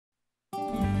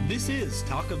This is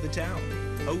Talk of the Town,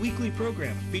 a weekly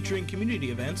program featuring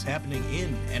community events happening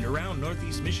in and around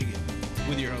Northeast Michigan,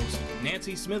 with your host,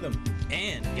 Nancy Smitham,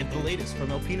 and get the latest from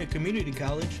Alpena Community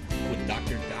College with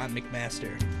Dr. Don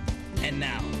McMaster. And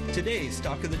now, today's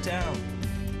Talk of the Town.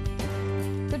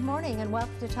 Good morning and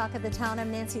welcome to Talk of the Town. I'm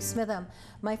Nancy Smitham.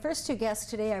 My first two guests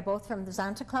today are both from the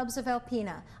Zonta Clubs of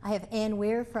Alpena. I have Ann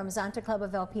Weir from Zonta Club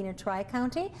of Alpena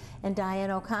Tri-County and Diane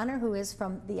O'Connor, who is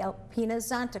from the Alpena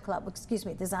Zonta Club, the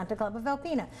Zonta Club of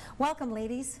Alpena. Welcome,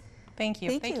 ladies. Thank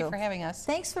you. Thank you for having us.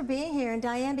 Thanks for being here. And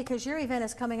Diane, because your event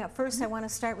is coming up first, I want to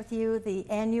start with you, the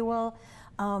annual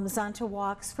Zonta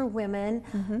Walks for Women.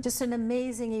 Just an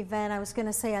amazing event. I was going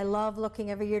to say I love looking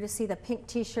every year to see the pink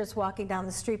t-shirts walking down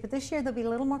the street, but this year they'll be a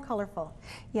little more colorful.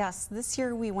 Yes, this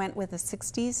year we went with a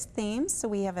 60s theme, so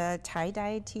we have a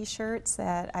tie-dyed t-shirts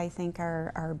that I think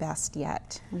are our best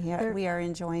yet. We are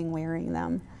enjoying wearing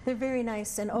them. They're very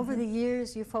nice, and over the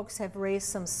years you folks have raised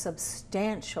some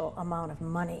substantial amount of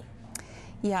money.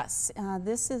 Yes,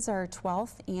 this is our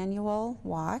 12th annual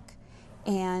walk.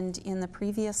 And in the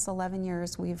previous 11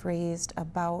 years, we've raised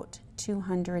about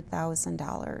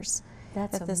 $200,000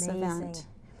 at this event.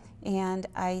 And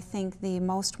I think the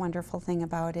most wonderful thing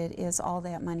about it is all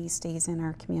that money stays in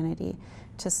our community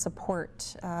to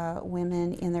support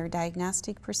women in their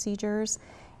diagnostic procedures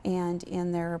and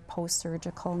in their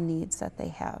post-surgical needs that they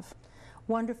have.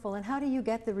 Wonderful. And how do you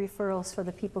get the referrals for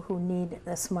the people who need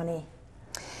this money?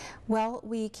 Well,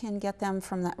 we can get them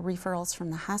from the referrals from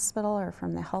the hospital or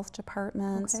from the health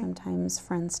department. Okay. Sometimes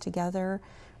Friends Together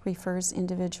refers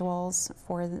individuals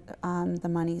for the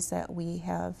monies that we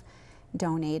have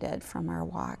donated from our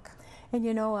walk. And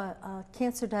you know, a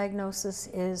cancer diagnosis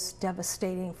is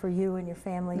devastating for you and your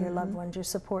family, your loved ones, your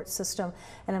support system.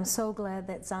 And I'm so glad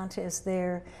that Zonta is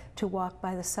there to walk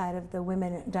by the side of the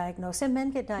women diagnosed. And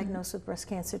men get diagnosed with breast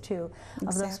cancer too.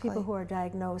 Of those people who are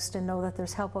diagnosed, and know that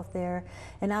there's help out there.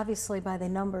 And obviously by the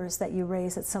numbers that you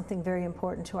raise, it's something very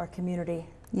important to our community.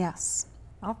 Yes.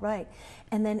 All right.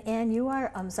 And then, Ann, you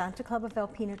are Zonta Club of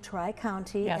Alpena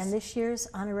Tri-County. Yes. And this year's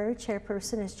honorary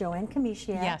chairperson is Joanne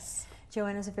Kamishiak. Yes.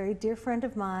 Joanne is a very dear friend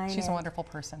of mine. She's a wonderful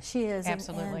person. She is.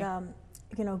 Absolutely. And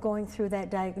you know, going through that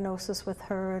diagnosis with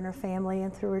her and her family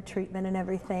and through her treatment and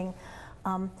everything,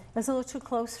 it was a little too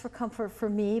close for comfort for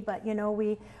me, but you know,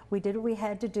 we did what we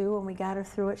had to do and we got her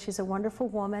through it. She's a wonderful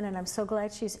woman, and I'm so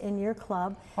glad she's in your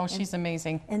club. Oh, she's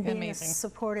amazing. And being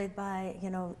supported by,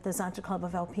 you know, the Zonta Club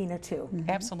of Alpena too.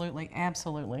 Absolutely,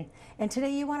 absolutely. And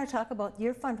today you want to talk about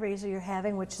your fundraiser you're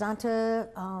having, which Zonta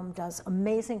does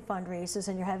amazing fundraisers,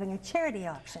 and you're having a charity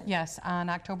auction. Yes, on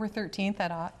October 13th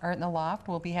at Art in the Loft,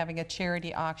 we'll be having a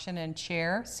charity auction and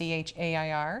chair,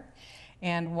 CHAIR.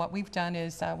 And what we've done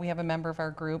is we have a member of our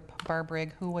group, Barb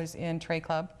Rigg, who was in Trey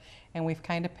Club, and we've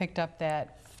kind of picked up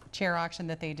that chair auction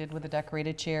that they did with the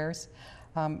decorated chairs.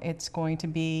 It's going to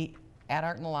be at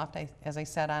Art in the Loft, as I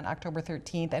said, on October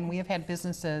 13th, and we have had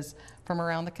businesses from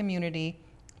around the community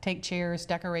take chairs,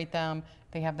 decorate them.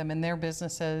 They have them in their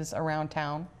businesses around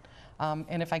town.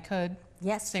 And if I could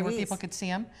say where people could see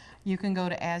them, you can go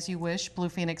to As You Wish, Blue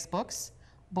Phoenix Books,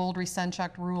 Boldry,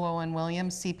 Senchuk, Rulo and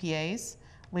Williams, CPAs,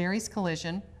 Larry's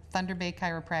Collision, Thunder Bay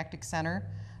Chiropractic Center,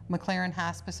 McLaren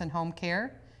Hospice and Home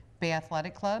Care, Bay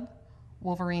Athletic Club,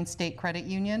 Wolverine State Credit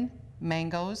Union,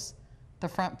 Mangoes, The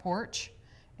Front Porch,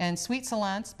 and Sweet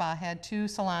Salon Spa had 2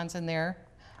 salons in there.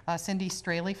 Cindy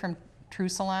Straley from True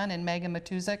Salon and Megan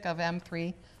Matuzek of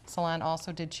M3 Salon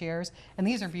also did chairs. And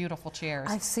these are beautiful chairs.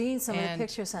 I've seen some of the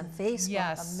pictures on Facebook.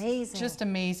 Yes, amazing. Just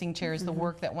amazing chairs, the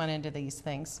work that went into these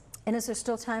things. And is there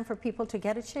still time for people to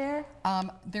get a chair?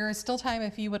 There is still time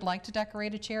if you would like to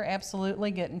decorate a chair.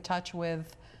 Absolutely, get in touch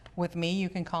with me. You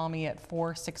can call me at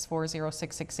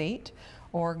 464-0668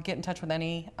 or get in touch with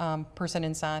any person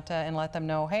in Zonta and let them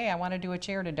know, hey, I want to do a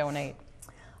chair to donate.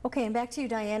 Okay, and back to you,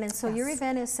 Diane. And so your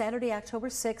event is Saturday, October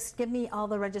 6th. Give me all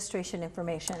the registration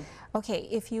information. Okay,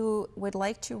 if you would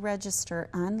like to register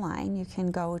online, you can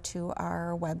go to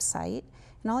our website.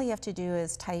 And all you have to do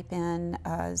is type in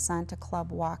Zonta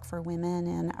Club Walk for Women,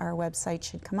 and our website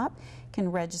should come up. You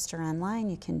can register online,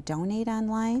 you can donate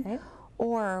online,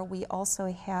 or we also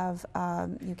have,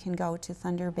 you can go to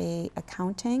Thunder Bay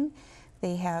Accounting.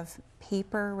 They have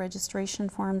paper registration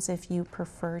forms if you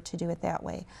prefer to do it that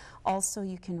way. Also,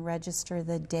 you can register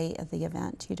the day of the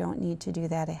event. You don't need to do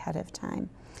that ahead of time.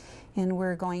 And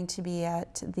we're going to be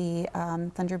at the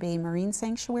Thunder Bay Marine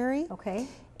Sanctuary. Okay.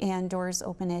 And doors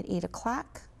open at 8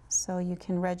 o'clock. So you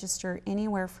can register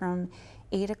anywhere from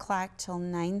 8 o'clock till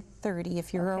 9:30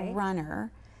 if you're a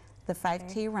runner. The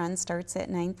 5K run starts at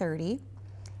 9:30.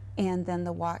 And then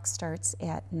the walk starts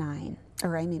at 9.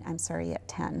 Or I'm sorry, at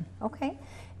 10. Okay.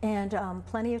 And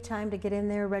plenty of time to get in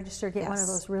there, register, get one of Yes.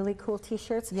 those really cool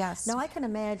T-shirts. Yes. Now I can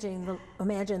imagine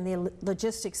the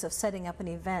logistics of setting up an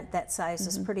event that size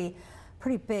is pretty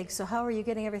big. So how are you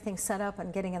getting everything set up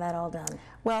and getting that all done?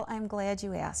 Well, I'm glad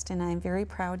you asked, and I'm very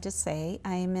proud to say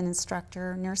I'm an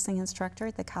instructor, nursing instructor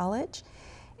at the college,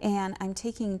 and I'm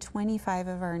taking 25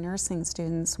 of our nursing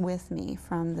students with me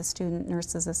from the Student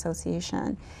Nurses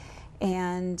Association,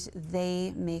 and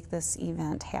they make this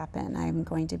event happen. I'm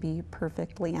going to be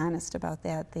perfectly honest about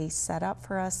that. They set up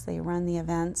for us, they run the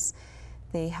events,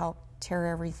 they help tear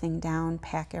everything down,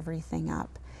 pack everything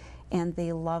up, and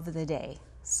they love the day.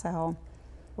 So,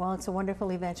 Well, it's a wonderful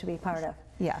event to be part of.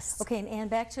 yes. Okay, and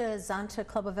back to Zonta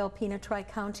Club of Alpena,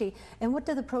 Tri-County. And what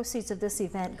do the proceeds of this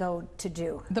event go to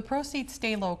do? The proceeds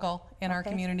stay local in our Okay.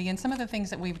 community, and some of the things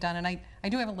that we've done, and I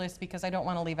do have a list because I don't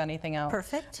want to leave anything out.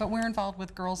 Perfect. But we're involved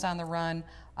with Girls on the Run.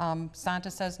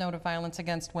 Zonta Says No to Violence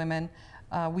Against Women.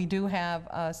 We do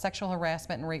have sexual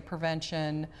harassment and rape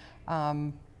prevention,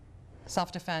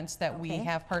 self-defense that we Okay.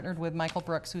 have partnered with Michael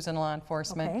Brooks, who's in law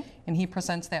enforcement, Okay. and he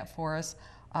presents that for us.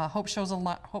 Hope Shores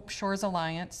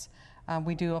Alliance.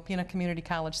 We do Alpena Community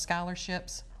College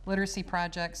scholarships, literacy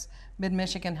projects.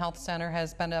 Mid-Michigan Health Center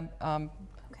has been a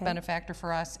benefactor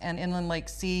for us, and Inland Lake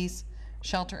Seas,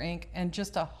 Shelter Inc., and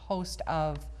just a host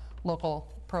of local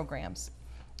programs.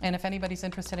 And if anybody's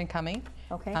interested in coming,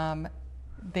 Okay.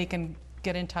 they can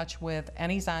get in touch with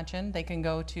any Zonchan. They can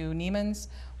go to Neiman's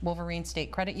Wolverine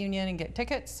State Credit Union and get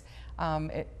tickets.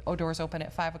 Doors open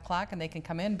at 5 o'clock, and they can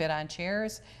come in, bid on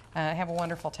chairs, have a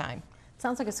wonderful time.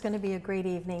 Sounds like it's going to be a great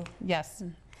evening. Yes.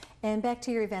 And back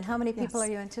to your event, how many people Yes.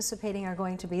 are you anticipating are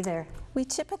going to be there? We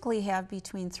typically have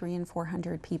between 300 and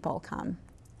 400 people come.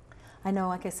 I know,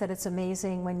 like I said, it's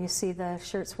amazing when you see the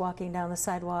shirts walking down the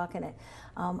sidewalk, and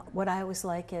what I always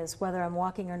like is whether I'm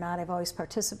walking or not, I've always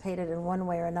participated in one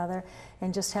way or another,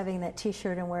 and just having that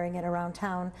T-shirt and wearing it around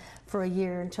town for a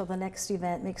year until the next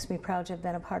event makes me proud to have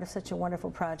been a part of such a wonderful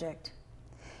project.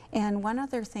 And one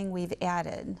other thing we've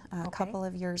added a couple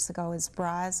of years ago is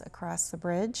bras across the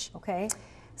bridge. Okay?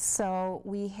 So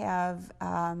we have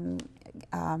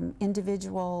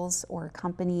individuals or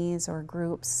companies or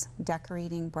groups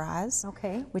decorating bras,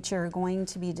 Okay. which are going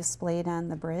to be displayed on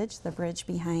the bridge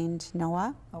behind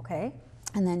NOAA, Okay.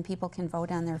 and then people can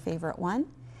vote on their favorite one.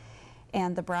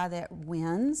 And the bra that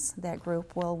wins, that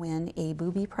group will win a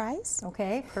booby prize.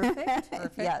 Okay,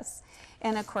 perfect. Yes.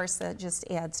 And of course, that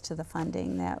just adds to the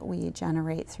funding that we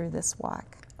generate through this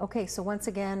walk. Okay, so once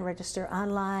again, register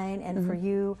online, and for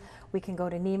you, we can go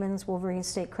to Neiman's Wolverine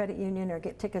State Credit Union or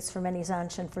get tickets from any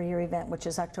Zonchan for your event, which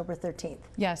is October 13th.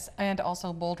 Yes, and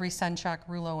also Boldry, Senchuk,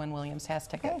 Rulo, and Williams has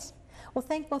tickets. Well,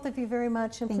 thank both of you very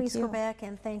much, and Thank please go you. back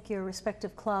and thank your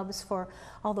respective clubs for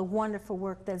all the wonderful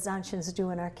work that Zonchans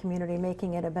do in our community,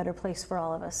 making it a better place for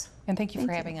all of us. And thank you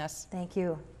for having us. Thank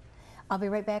you. I'll be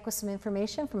right back with some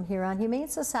information from Huron Humane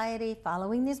Society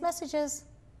following these messages.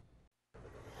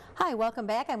 Hi, welcome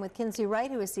back. I'm with Kinsey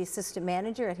Wright, who is the Assistant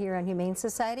Manager at Huron Humane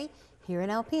Society here in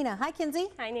Alpena. Hi, Kinsey.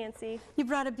 Hi, Nancy. You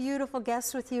brought a beautiful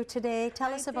guest with you today.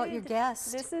 Tell us about your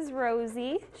guest. This is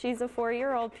Rosie. She's a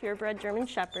 4-year-old purebred German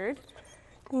Shepherd.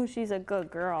 Ooh, she's a good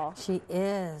girl. She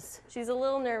is. She's a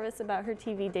little nervous about her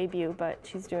TV debut, but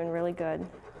she's doing really good.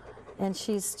 And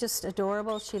she's just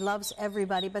adorable. She loves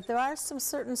everybody, but there are some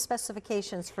certain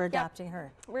specifications for adopting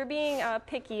her. We're being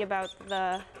picky about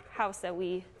the house that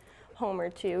we home her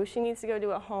to. She needs to go to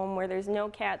a home where there's no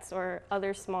cats or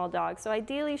other small dogs. So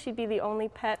ideally, she'd be the only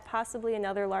pet, possibly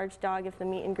another large dog if the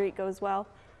meet and greet goes well.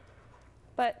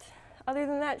 But other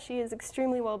than that, she is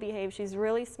extremely well behaved. She's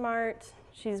really smart.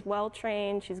 She's well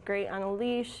trained. She's great on a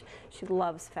leash. She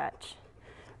loves fetch.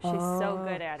 She's so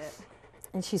good at it.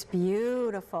 And she's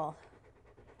beautiful.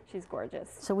 She's gorgeous.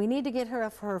 So we need to get her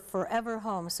her forever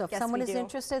home. So if Yes, someone we is do.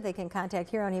 interested, they can contact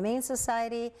Huron Humane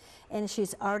Society, and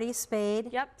she's already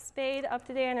spayed. Yep, spayed, up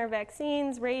to date on her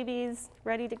vaccines, rabies,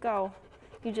 ready to go.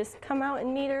 You just come out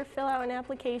and meet her, fill out an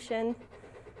application.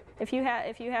 If you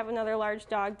have another large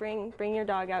dog, bring your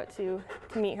dog out to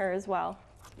meet her as well.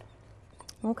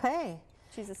 Okay.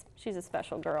 She's a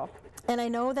special girl. And I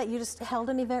know that you just held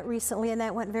an event recently, and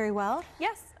that went very well.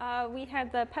 Yes, we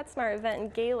had the PetSmart event in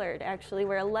Gaylord, actually,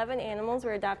 where 11 animals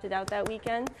were adopted out that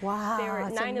weekend. Wow,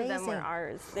 that's 9 of them were amazing.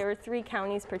 ours. There were 3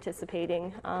 counties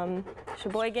participating,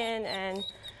 Sheboygan and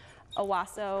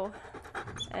Owasso,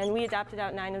 and we adopted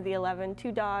out 9 of the 11,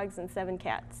 2 dogs and 7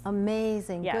 cats.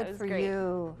 Amazing. Yeah, it Good was for great.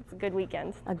 you. It's a good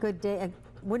weekend. A good day. I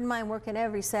wouldn't mind working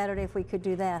every Saturday if we could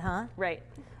do that, huh? Right.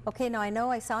 Okay, now I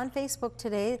know I saw on Facebook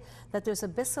today that there's a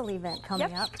Bissell event coming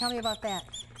Yep. up. Tell me about that.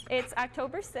 It's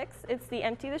October 6th. It's the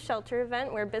Empty the Shelter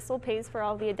event where Bissell pays for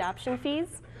all the adoption fees.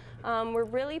 We're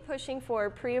really pushing for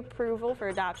pre-approval for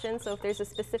adoption, so if there's a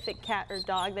specific cat or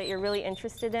dog that you're really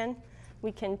interested in,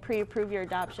 we can pre-approve your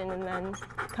adoption and then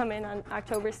come in on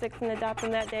October 6th and adopt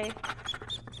them that day.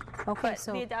 Okay, But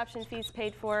so the adoption fee's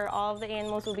paid for. All of the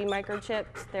animals will be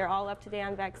microchipped. They're all up to date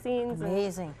on vaccines.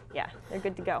 amazing. Yeah, they're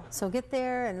good to go. So get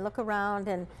there and look around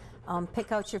and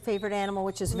pick out your favorite animal,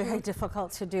 which is very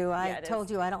difficult to do. I it told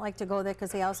is. you I don't like to go there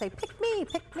because they all say, pick me,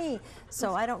 pick me.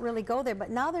 So I don't really go there. But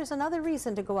now there's another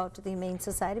reason to go out to the Humane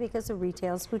Society because of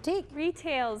Retails Boutique.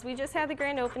 Retails. We just had the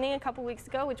grand opening a couple weeks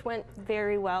ago, which went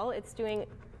very well. It's doing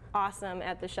awesome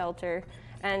at the shelter.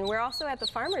 And we're also at the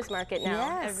farmers market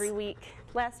now Yes. every week.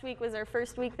 Last week was our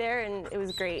first week there, and it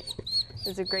was great. It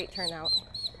was a great turnout.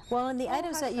 Well, and the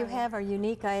items that you have are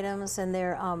unique items, and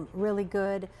they're really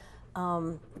good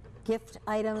gift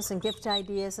items and gift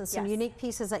ideas, and some Yes. unique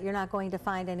pieces that you're not going to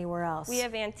find anywhere else. We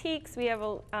have antiques. We have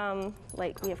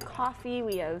we have coffee.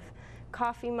 We have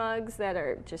coffee mugs that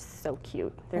are just so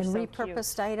cute. They're and so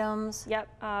repurposed items. cute.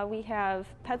 Yep. We have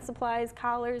pet supplies,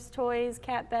 collars, toys,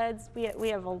 cat beds. We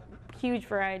have a huge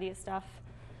variety of stuff.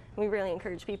 We really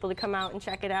encourage people to come out and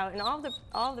check it out. And all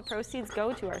of the proceeds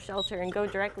go to our shelter and go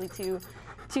directly to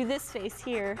this space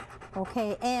here.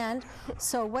 Okay, and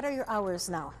so what are your hours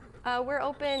now? We're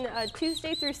open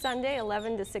Tuesday through Sunday,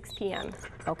 11 to 6 p.m.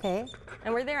 Okay,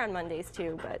 And we're there on Mondays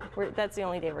too, but that's the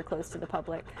only day we're closed to the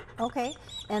public. okay.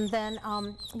 And then,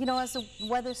 you know, as the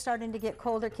weather's starting to get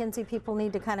colder, Kinsey, people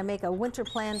need to kind of make a winter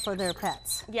plan for their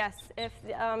pets. Yes,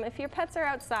 if your pets are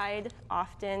outside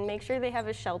often, make sure they have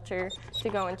a shelter to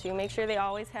go into. Make sure they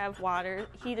always have water,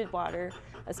 heated water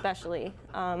especially.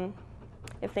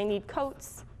 If they need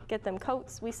coats, get them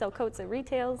coats. We sell coats at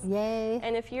Retails. Yay.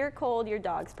 And if you're cold, your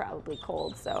dog's probably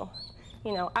cold. So,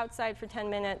 you know, outside for 10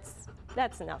 minutes,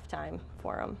 that's enough time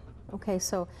for them. Okay,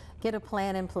 so get a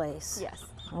plan in place. Yes.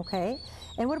 Okay.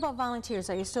 And what about volunteers?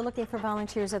 Are you still looking for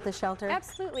volunteers at the shelter?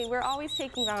 Absolutely, we're always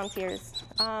taking volunteers.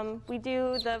 We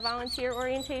do the volunteer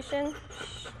orientation.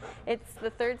 It's the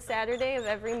third Saturday of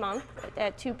every month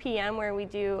at 2 p.m. where we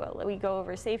go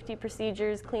over safety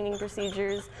procedures, cleaning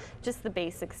procedures, just the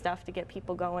basic stuff to get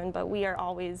people going, but we are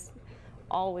always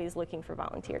looking for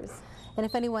volunteers. And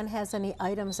if anyone has any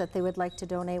items that they would like to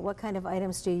donate, what kind of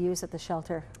items do you use at the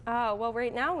shelter? Well,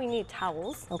 right now we need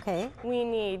towels. Okay. We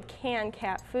need canned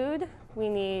cat food. We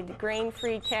need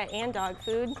grain-free cat and dog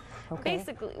food. Okay.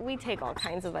 Basically, we take all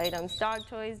kinds of items: dog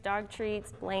toys, dog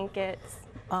treats, blankets,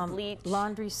 bleach.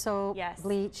 Laundry soap, Yes.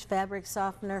 bleach, fabric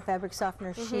softener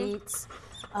sheets.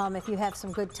 If you have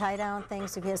some good tie-down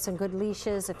things, if you have some good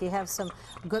leashes, if you have some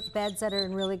good beds that are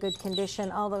in really good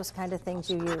condition, all those kind of things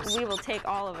you use. We will take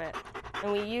all of it,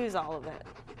 and we use all of it.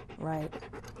 Right.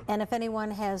 And if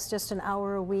anyone has just an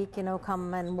hour a week, you know,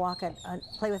 come and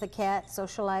play with a cat,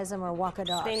 socialize them, or walk a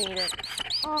dog. They need it.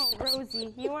 Oh,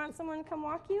 Rosie, you want someone to come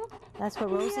walk you? That's what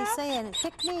Rosie's Yeah. saying.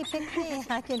 Pick me, pick me.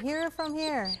 I can hear her from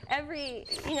here.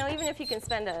 Even if you can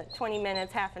spend 20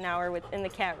 minutes, half an hour in the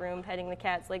cat room petting the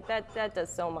cats, like that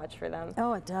does so much for them.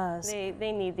 Oh, it does. They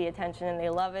need the attention and they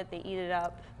love it. They eat it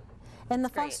up. And the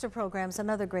great. foster program's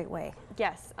another great way.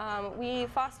 Yes, we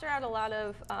foster out a lot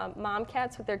of mom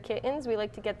cats with their kittens. We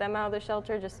like to get them out of the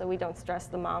shelter just so we don't stress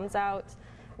the moms out.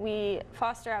 We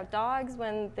foster out dogs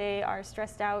when they are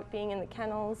stressed out being in the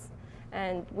kennels.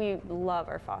 And we love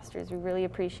our fosters. We really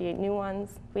appreciate new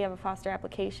ones. We have a foster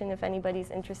application. If anybody's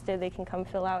interested, they can come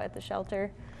fill out at the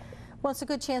shelter. Well, it's a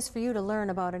good chance for you to learn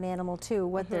about an animal too,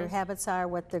 what their habits are,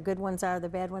 what their good ones are, the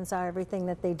bad ones are, everything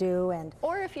that they do. And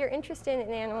Or if you're interested in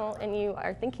an animal and you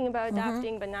are thinking about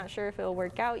adopting but not sure if it'll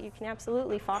work out, you can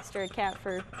absolutely foster a cat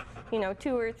for,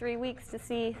 2 or 3 weeks to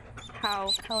see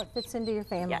how it fits into your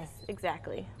family. Yes,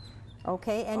 exactly.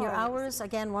 Okay, and your Oh, hours,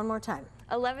 again, one more time.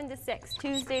 11 to 6,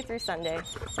 Tuesday through Sunday.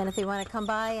 And if you want to come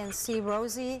by and see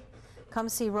Rosie, come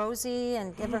see Rosie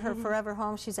and give her her forever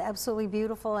home. She's absolutely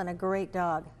beautiful and a great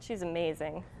dog. She's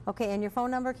amazing. Okay, and your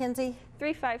phone number, Kinsey?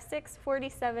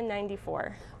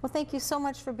 356-4794. Well, thank you so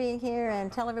much for being here, and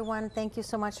tell everyone thank you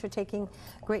so much for taking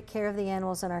great care of the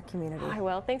animals in our community. I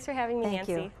will. Thanks for having me, Thank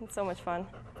Nancy. you. It's so much fun.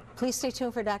 Please stay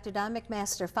tuned for Dr. Don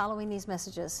McMaster following these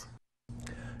messages.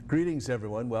 Greetings,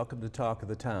 everyone. Welcome to Talk of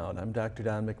the Town. I'm Dr.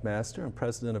 Don McMaster. I'm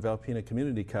president of Alpena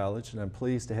Community College, and I'm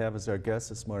pleased to have as our guest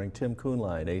this morning Tim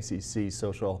Kuhnlein, ACC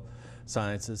Social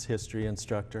Sciences History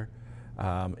instructor,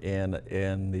 and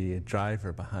the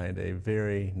driver behind a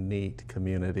very neat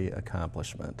community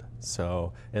accomplishment.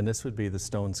 So, and this would be the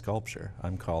stone sculpture,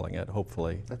 I'm calling it,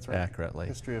 hopefully That's right. accurately.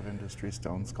 History of Industry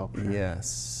Stone Sculpture. Yes.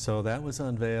 So that was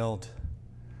unveiled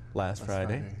last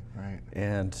Friday. Right.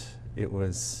 And it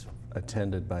was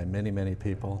attended by many, many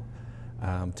people.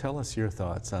 Tell us your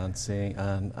thoughts on seeing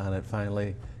on it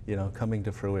finally, coming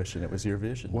to fruition. It was your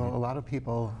vision. Well, a lot of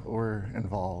people were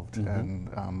involved,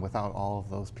 and without all of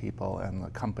those people and the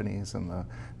companies and the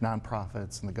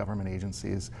nonprofits and the government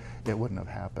agencies, it wouldn't have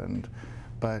happened.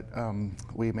 But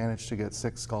we managed to get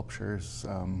 6 sculptures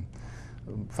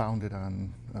founded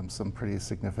on some pretty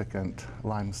significant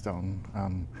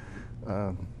limestone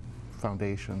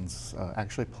foundations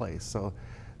actually placed. So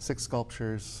 6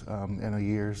 sculptures in a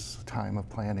year's time of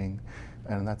planning,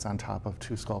 and that's on top of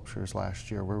 2 sculptures last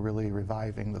year. We're really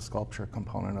reviving the sculpture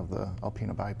component of the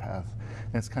Alpena Bypath,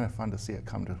 and it's kind of fun to see it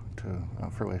come to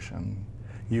fruition.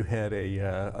 You had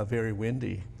a very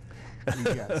windy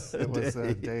Yes, it was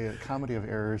a comedy of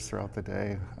errors throughout the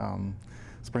day.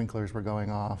 Sprinklers were going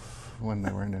off when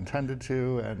they weren't intended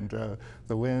to, and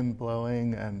the wind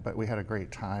blowing, but we had a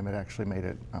great time. It actually made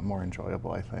it more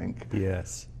enjoyable, I think.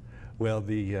 Yes. Well,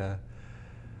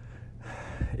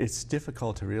 it's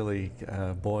difficult to really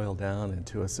boil down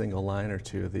into a single line or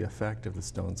two the effect of the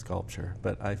stone sculpture,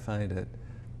 but I find it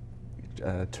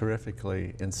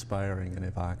terrifically inspiring and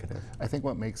evocative. I think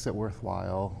what makes it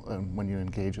worthwhile when you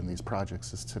engage in these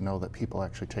projects is to know that people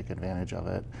actually take advantage of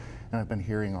it. And I've been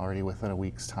hearing already within a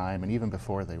week's time, and even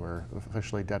before they were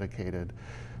officially dedicated,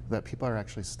 that people are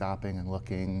actually stopping and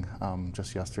looking.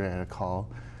 Just yesterday I had a call.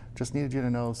 Just needed you to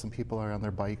know some people are on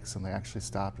their bikes and they actually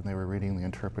stopped and they were reading the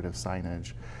interpretive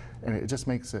signage. And it just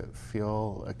makes it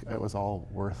feel like it was all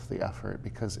worth the effort,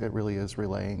 because it really is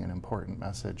relaying an important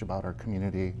message about our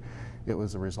community. It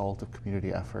was a result of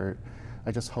community effort.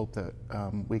 I just hope that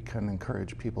we can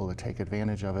encourage people to take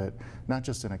advantage of it, not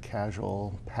just in a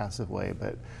casual, passive way,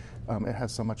 but it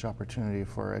has so much opportunity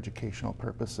for educational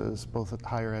purposes, both at the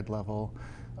higher ed level,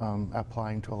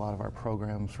 applying to a lot of our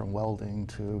programs from welding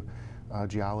to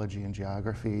geology and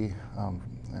geography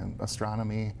and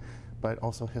astronomy, but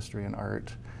also history and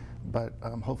art. But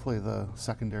hopefully the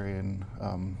secondary and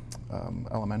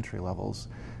elementary levels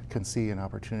can see an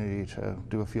opportunity to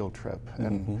do a field trip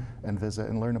and visit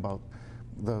and learn about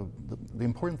the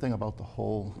important thing about the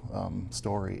whole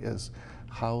story is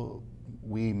how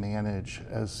we manage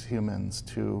as humans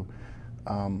to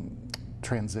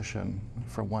transition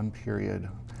from one period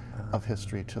of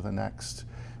history to the next,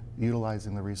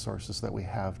 utilizing the resources that we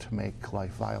have to make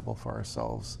life viable for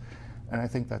ourselves. And I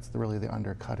think that's really the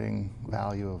undercutting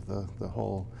value of the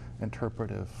whole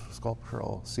interpretive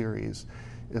sculptural series,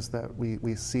 is that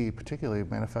we see, particularly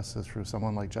manifested through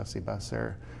someone like Jesse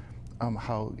Besser,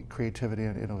 how creativity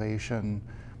and innovation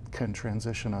can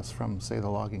transition us from, say, the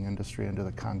logging industry into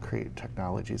the concrete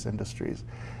technologies industries.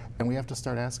 And we have to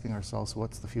start asking ourselves,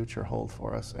 what's the future hold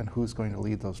for us, and who's going to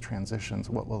lead those transitions?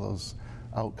 What will those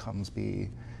outcomes be?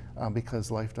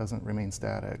 Because life doesn't remain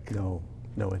static. No,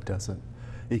 it doesn't.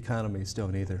 Economies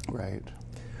don't either. Right.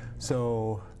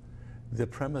 So the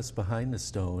premise behind the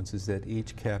stones is that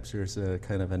each captures a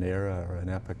kind of an era or an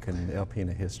epoch in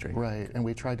Alpena history. Right, and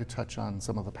we tried to touch on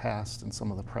some of the past and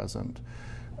some of the present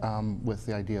with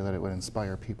the idea that it would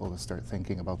inspire people to start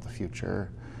thinking about the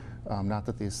future. Not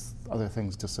that these other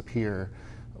things disappear.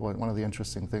 One of the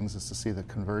interesting things is to see the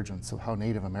convergence of how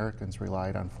Native Americans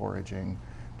relied on foraging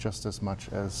just as much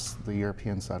as the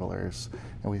European settlers,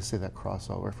 and we see that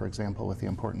crossover, for example, with the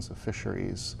importance of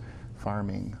fisheries,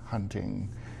 farming,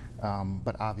 hunting,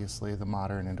 but obviously the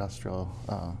modern industrial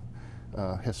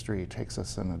history takes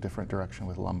us in a different direction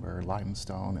with lumber,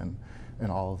 limestone,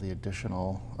 and all of the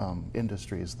additional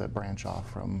industries that branch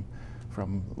off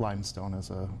from limestone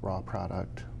as a raw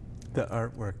product. The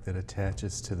artwork that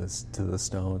attaches to the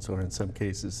stones, or in some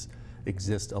cases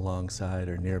exist alongside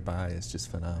or nearby, is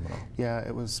just phenomenal. Yeah,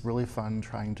 it was really fun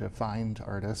trying to find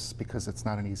artists, because it's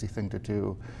not an easy thing to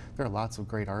do. There are lots of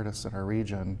great artists in our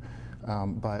region,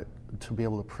 but to be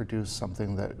able to produce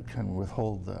something that can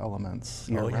withhold the elements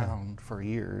year-round for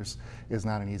years is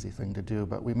not an easy thing to do.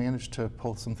 But we managed to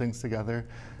pull some things together,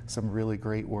 some really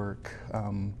great work,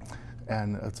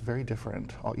 and it's very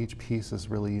different. Each piece is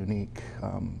really unique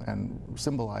and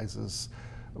symbolizes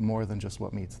more than just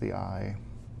what meets the eye.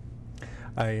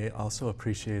 I also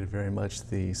appreciated very much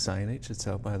the signage that's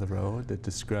out by the road that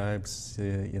describes,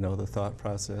 the thought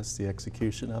process, the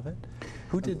execution of it.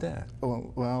 Who did that?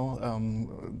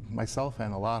 Myself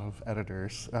and a lot of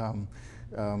editors.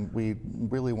 We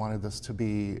really wanted this to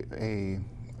be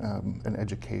an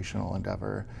educational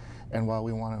endeavor. And while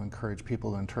we want to encourage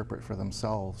people to interpret for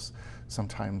themselves,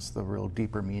 sometimes the real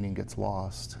deeper meaning gets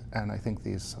lost. And I think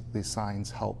these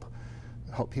signs help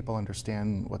people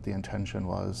understand what the intention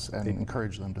was and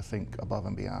encourage them to think above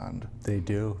and beyond. They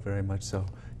do, very much so.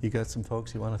 You got some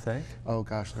folks you want to thank? Oh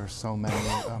gosh, there's so many.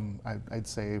 I'd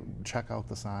say check out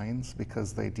the signs,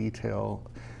 because they detail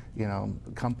you know,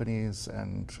 companies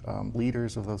and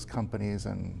leaders of those companies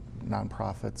and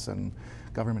nonprofits and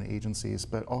government agencies,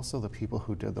 but also the people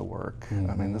who did the work.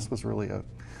 I mean, this was really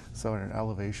an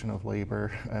elevation of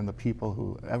labor, and the people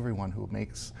who, everyone who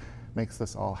makes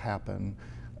this all happen.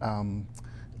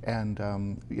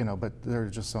 You know, but there are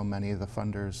just so many. The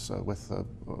funders with the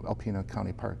Alpena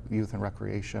County Park Youth and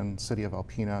Recreation, City of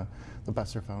Alpena, the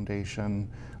Besser Foundation,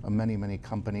 many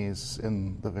companies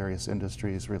in the various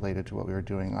industries related to what we were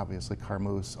doing. Obviously,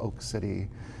 Carmoose, Oak City,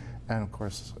 and of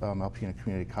course Alpena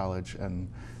Community College and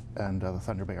the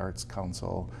Thunder Bay Arts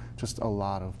Council. Just a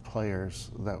lot of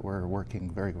players that were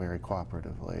working very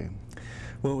cooperatively.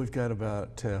 Well, we've got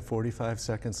about 45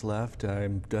 seconds left.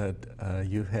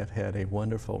 You have had a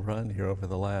wonderful run here over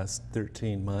the last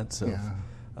 13 months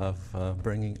of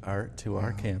bringing art to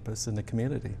our campus and the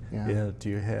community. Do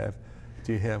you have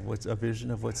a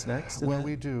vision of what's next? Well,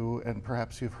 we do, and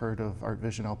perhaps you've heard of Art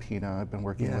Vision Alpena. I've been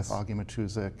working with Augie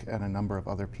Matuzik and a number of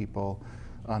other people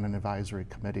on an advisory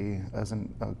committee as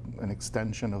an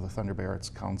extension of the Thunder Bay Arts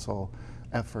Council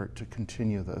effort to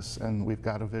continue this. And we've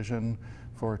got a vision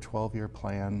for a 12-year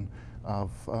plan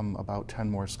of about 10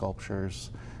 more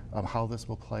sculptures. How this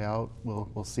will play out,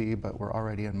 we'll see, but we're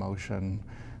already in motion.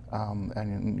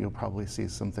 And you'll probably see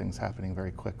some things happening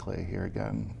very quickly here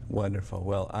again. Wonderful.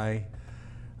 Well, I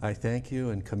thank you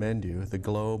and commend you. The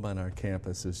globe on our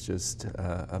campus is just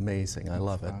amazing. I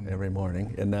love it every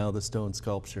morning. And now the stone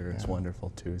sculpture is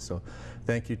wonderful too. So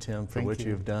thank you, Tim, for what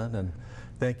you've done. And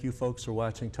thank you folks for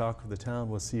watching Talk of the Town.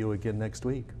 We'll see you again next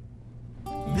week.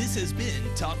 This has been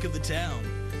Talk of the Town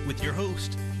with your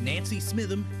host, Nancy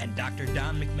Smitham and Dr.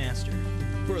 Don McMaster.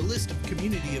 For a list of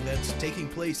community events taking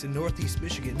place in Northeast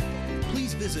Michigan,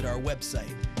 please visit our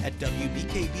website at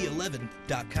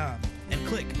wbkb11.com and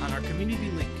click on our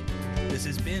community link. This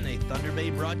has been a Thunder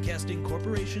Bay Broadcasting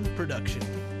Corporation production.